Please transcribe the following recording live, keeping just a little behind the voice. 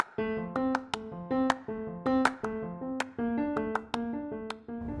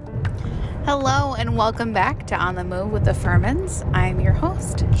Hello and welcome back to On the Move with the Furmans. I'm your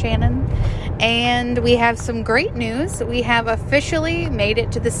host, Shannon, and we have some great news. We have officially made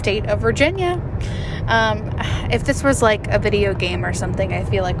it to the state of Virginia. If this was like a video game or something, I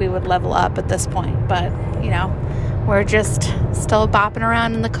feel like we would level up at this point, but we're just still bopping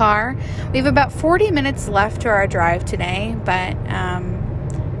around in the car. We have about 40 minutes left to our drive today, but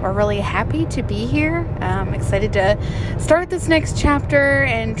we're really happy to be here. I'm excited to start this next chapter,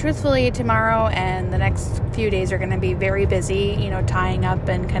 and truthfully, tomorrow and the next few days are going to be very busy, tying up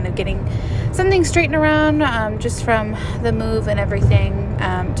and kind of getting something straightened around just from the move and everything,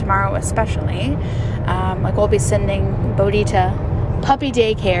 tomorrow especially. We'll be sending Bodhi to puppy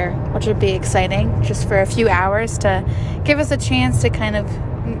daycare, which would be exciting, just for a few hours to give us a chance to kind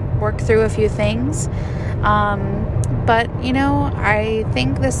of work through a few things. But, I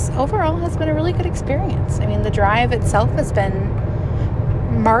think this overall has been a really good experience. I mean, the drive itself has been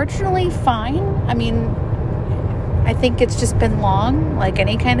marginally fine. I think it's just been long, like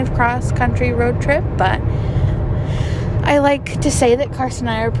any kind of cross-country road trip, but I like to say that Carson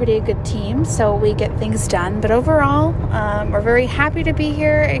and I are a pretty good team, so we get things done. But overall, we're very happy to be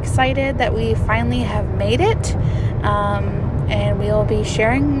here, excited that we finally have made it. And we'll be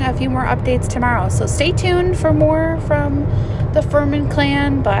sharing a few more updates tomorrow. So stay tuned for more from the Furman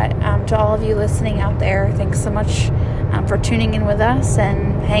clan. But to all of you listening out there, thanks so much for tuning in with us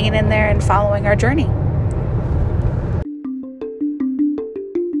and hanging in there and following our journey.